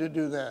ask me to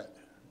do that.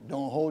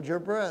 Don't hold your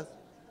breath.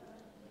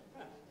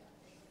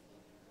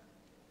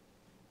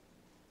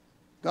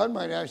 God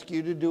might ask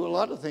you to do a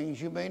lot of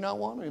things you may not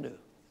want to do.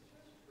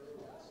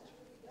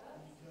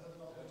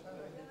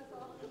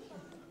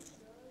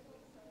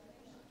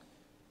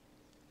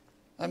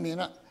 I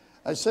mean,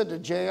 I said to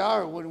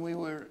JR when we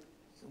were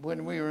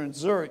in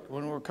Zurich,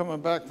 when we were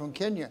coming back from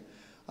Kenya,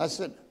 I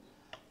said,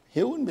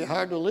 it wouldn't be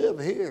hard to live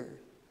here.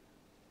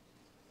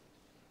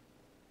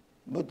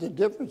 But the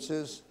difference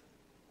is,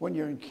 when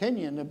you're in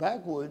Kenya in the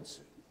backwoods,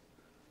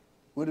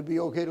 would it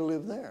be okay to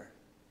live there?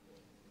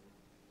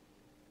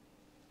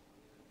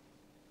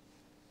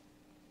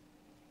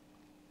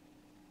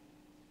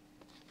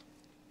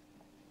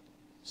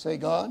 Say,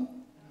 God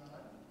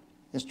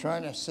is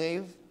trying to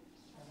save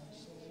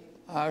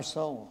our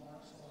soul.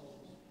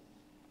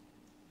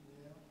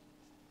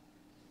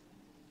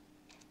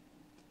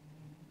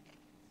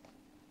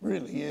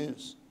 Really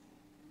is.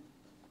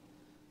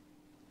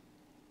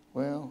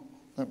 Well,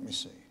 let me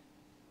see.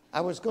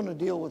 I was going to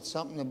deal with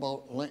something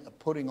about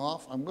putting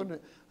off. I'm going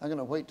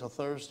to wait till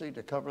Thursday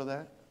to cover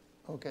that.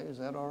 Okay, is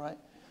that all right?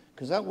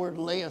 Because that word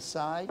lay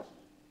aside,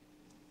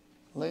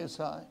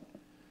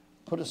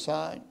 put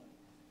aside,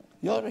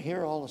 you ought to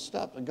hear all the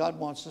stuff that God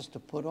wants us to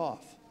put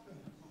off.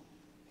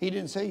 He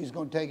didn't say he's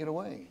going to take it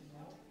away.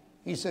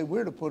 He said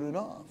we're to put it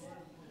off.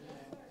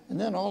 And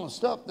then all the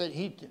stuff that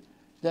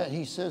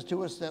he says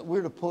to us that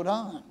we're to put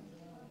on.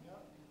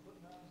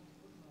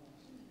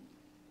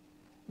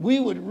 We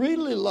would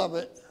really love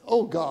it,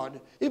 oh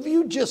God, if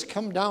you just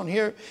come down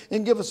here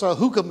and give us a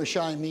hookah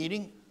mashai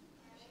meeting.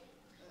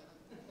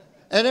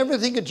 And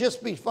everything could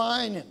just be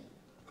fine. And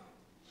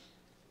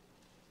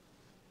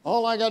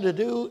all I got to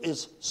do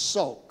is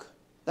soak.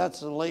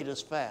 That's the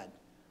latest fad.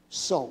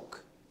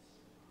 Soak.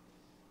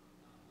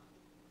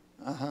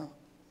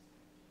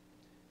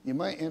 You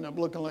might end up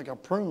looking like a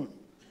prune.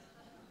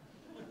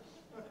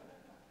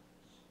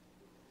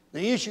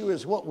 The issue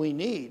is what we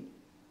need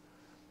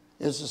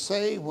is to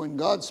say when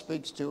God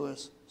speaks to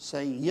us,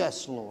 say,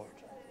 yes, Lord.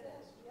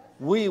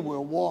 We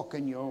will walk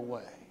in your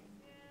way.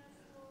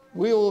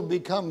 We will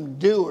become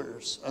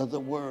doers of the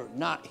word,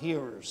 not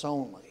hearers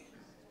only.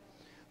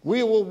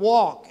 We will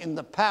walk in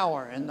the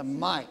power and the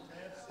might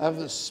of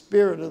the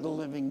Spirit of the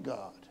living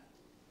God.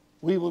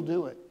 We will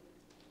do it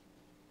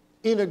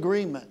in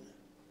agreement.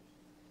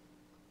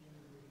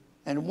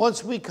 And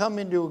once we come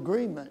into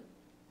agreement,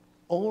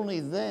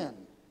 only then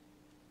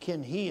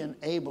can He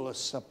enable us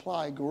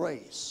supply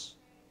grace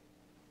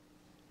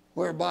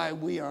whereby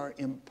we are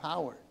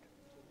empowered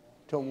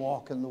to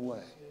walk in the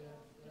way.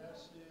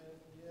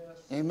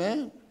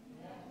 Amen?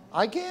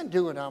 I can't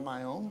do it on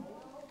my own.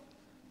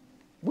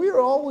 We're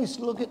always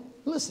looking,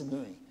 listen to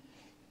me.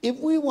 If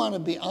we want to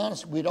be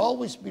honest, we'd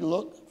always be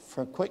looking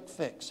for a quick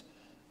fix.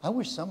 I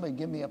wish somebody would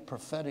give me a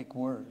prophetic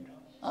word.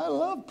 I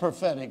love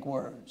prophetic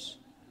words.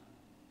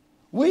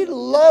 We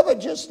love it,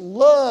 just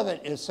love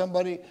it if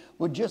somebody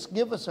would just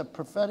give us a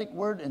prophetic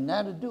word and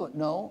that'd do it.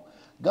 No,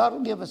 God will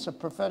give us a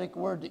prophetic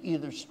word to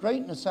either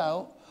straighten us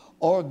out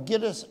or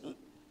get us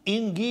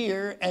in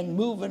gear and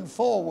moving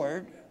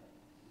forward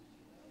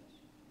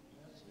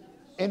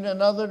in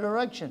another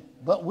direction.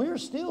 But we're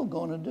still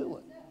going to do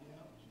it.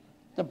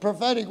 The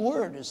prophetic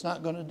word is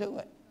not going to do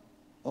it.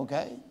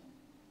 Okay?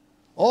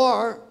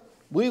 Or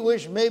we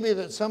wish maybe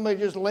that somebody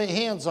just lay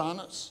hands on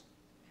us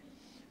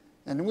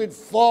and we'd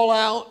fall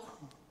out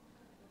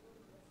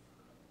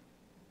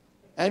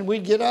and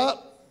we'd get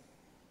up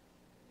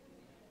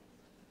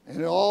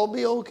and it'll all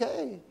be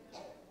okay.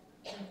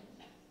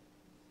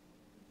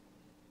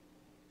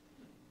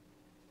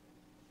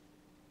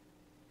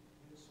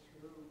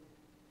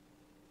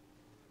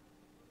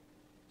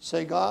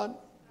 Say, God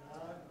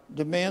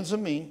demands of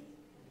me,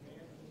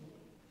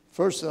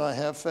 first, that I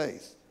have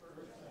faith.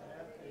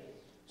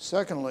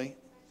 Secondly,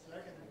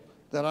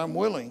 that I'm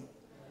willing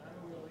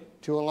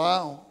to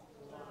allow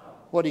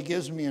what He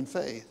gives me in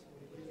faith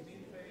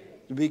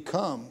to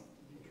become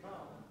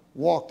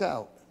walked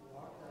out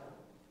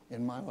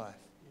in my life.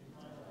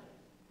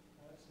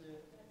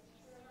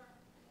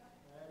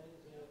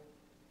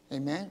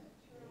 Amen?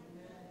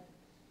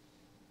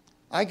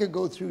 I could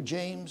go through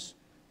James.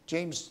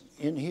 James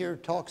in here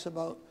talks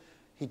about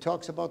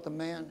the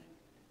man.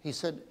 He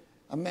said,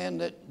 a man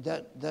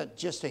that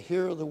just a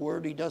hearer of the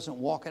word, he doesn't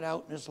walk it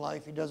out in his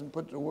life, he doesn't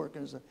put the work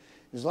in his life,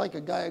 is like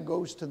a guy who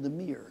goes to the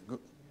mirror.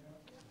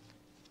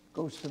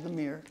 Goes to the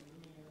mirror.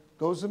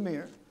 Goes to the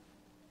mirror.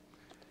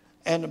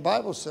 And the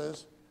Bible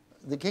says,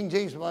 the King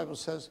James Bible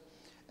says,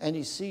 and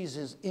he sees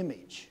his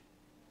image.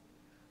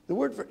 The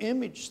word for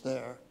image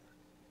there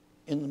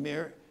in the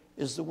mirror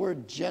is the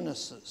word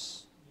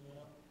Genesis.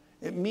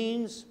 It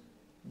means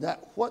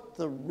that what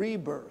the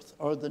rebirth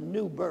or the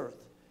new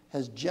birth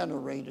has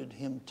generated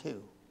him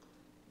to.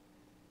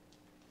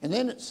 And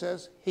then it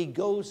says he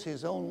goes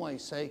his own way.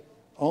 Say,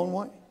 own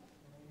way.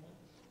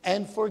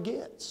 And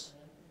forgets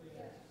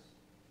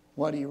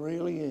what he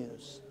really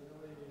is.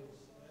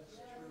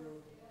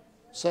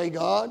 Say,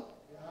 God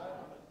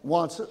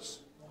wants us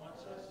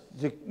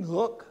to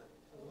look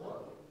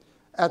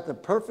at the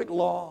perfect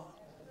law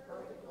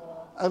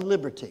of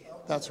liberty.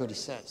 That's what he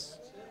says.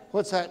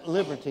 What's that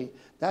liberty?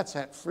 That's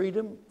that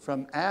freedom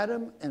from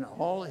Adam and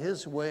all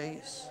his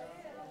ways.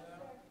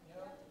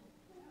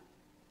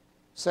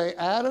 Say,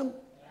 Adam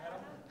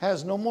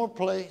has no more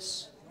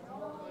place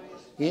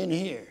in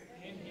here.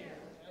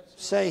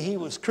 Say, he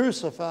was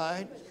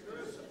crucified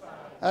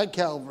at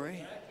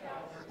Calvary.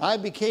 I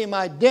became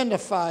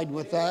identified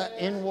with that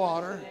in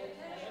water.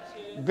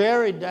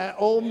 Buried that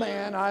old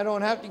man. I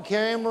don't have to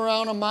carry him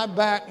around on my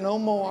back no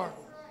more.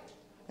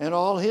 And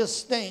all his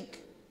stink.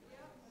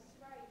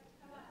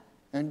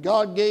 And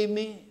God gave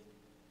me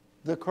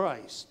the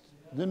Christ,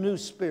 the new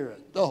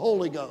Spirit, the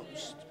Holy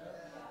Ghost,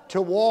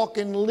 to walk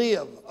and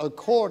live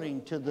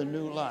according to the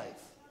new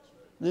life.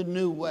 the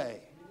new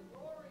way.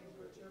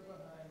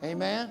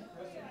 Amen?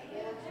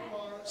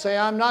 Say,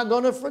 I'm not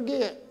going to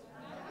forget.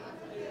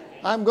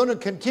 I'm going to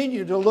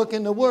continue to look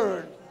in the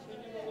Word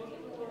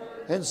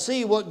and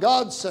see what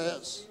God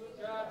says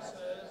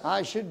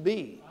I should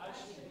be.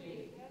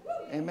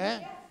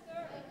 Amen?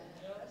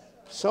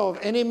 So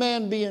if any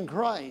man be in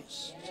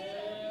Christ,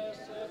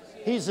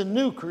 he's a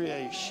new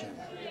creation.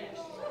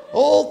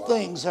 Old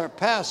things are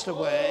passed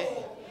away.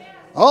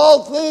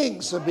 All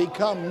things have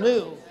become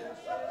new.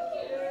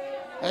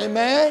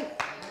 Amen?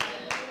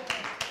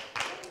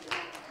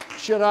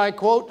 Should I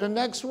quote the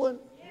next one?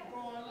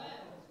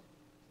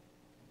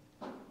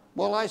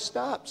 Well, I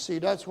stopped. See,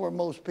 that's where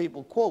most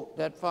people quote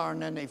that far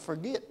and then they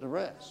forget the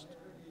rest.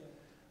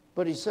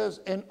 But he says,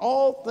 and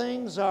all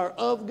things are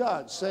of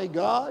God. Say,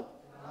 God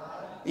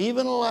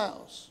even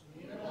allows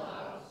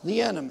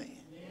the enemy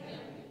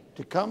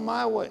to come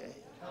my way.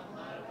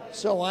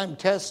 So I'm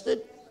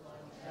tested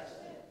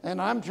and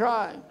I'm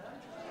tried.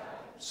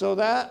 So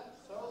that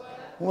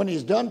when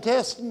he's done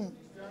testing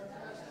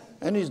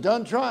and he's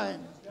done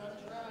trying,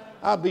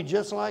 I'll be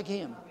just like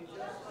him.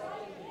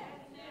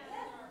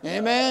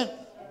 Amen.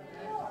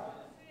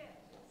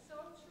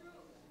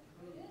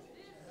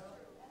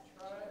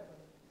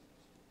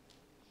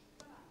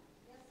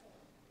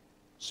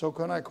 So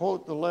can I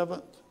quote the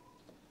 11th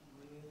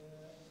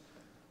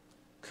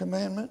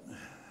commandment?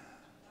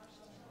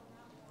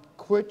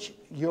 Quit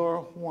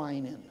your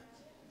whining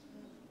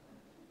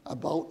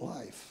about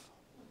life.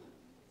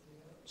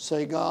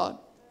 Say, God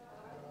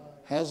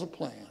has a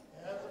plan.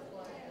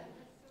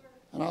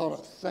 And I ought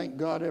to thank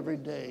God every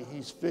day.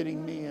 He's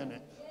fitting me in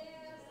it.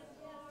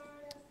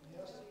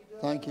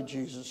 Thank you,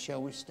 Jesus.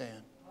 Shall we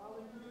stand?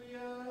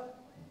 Hallelujah.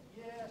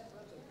 Yes,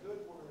 that's a good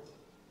word.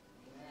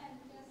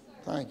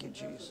 Thank you,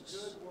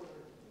 Jesus.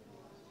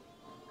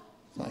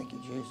 Thank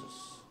you,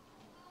 Jesus.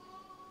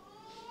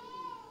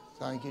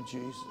 Thank you,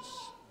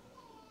 Jesus.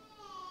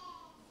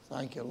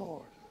 Thank you,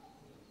 Lord.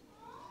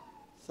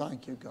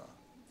 Thank you, God.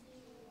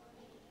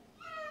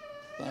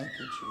 Thank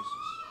you,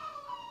 Jesus.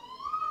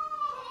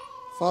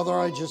 Father,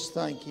 I just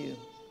thank you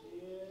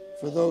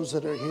for those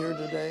that are here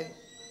today.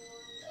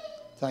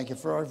 Thank you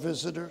for our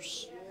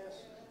visitors.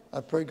 I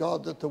pray,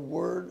 God, that the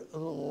word of the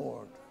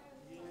Lord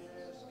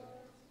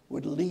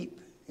would leap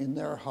in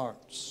their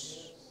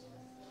hearts.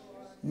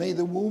 May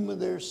the womb of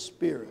their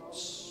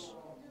spirits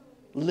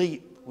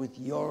leap with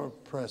your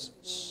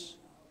presence.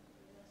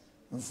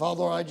 And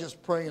Father, I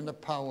just pray in the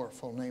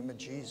powerful name of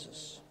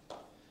Jesus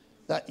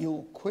that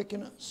you'll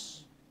quicken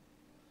us.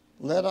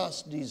 Let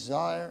us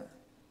desire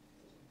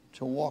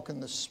to walk in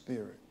the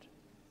Spirit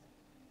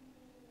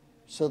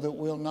so that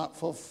we'll not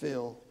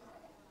fulfill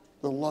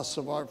the lusts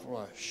of our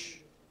flesh.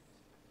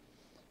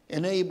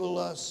 Enable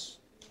us.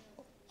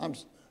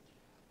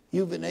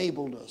 You've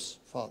enabled us,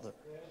 Father.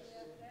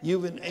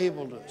 You've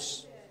enabled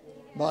us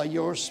by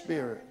your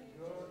Spirit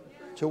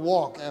to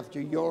walk after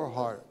your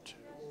heart.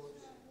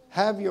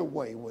 Have your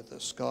way with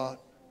us, God.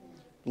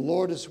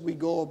 Lord, as we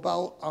go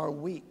about our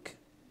week,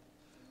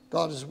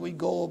 God, as we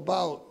go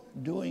about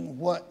doing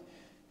what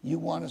you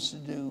want us to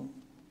do,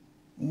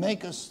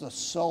 make us the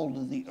salt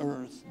of the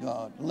earth,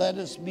 God. Let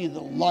us be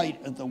the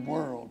light of the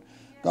world.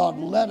 God,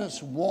 let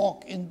us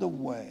walk in the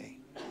way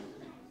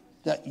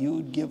that you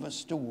would give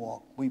us to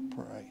walk, we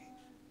pray.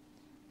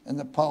 In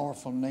the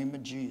powerful name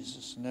of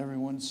Jesus. And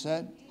everyone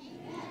said,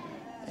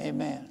 amen.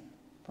 Amen.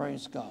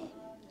 Praise God.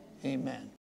 Amen.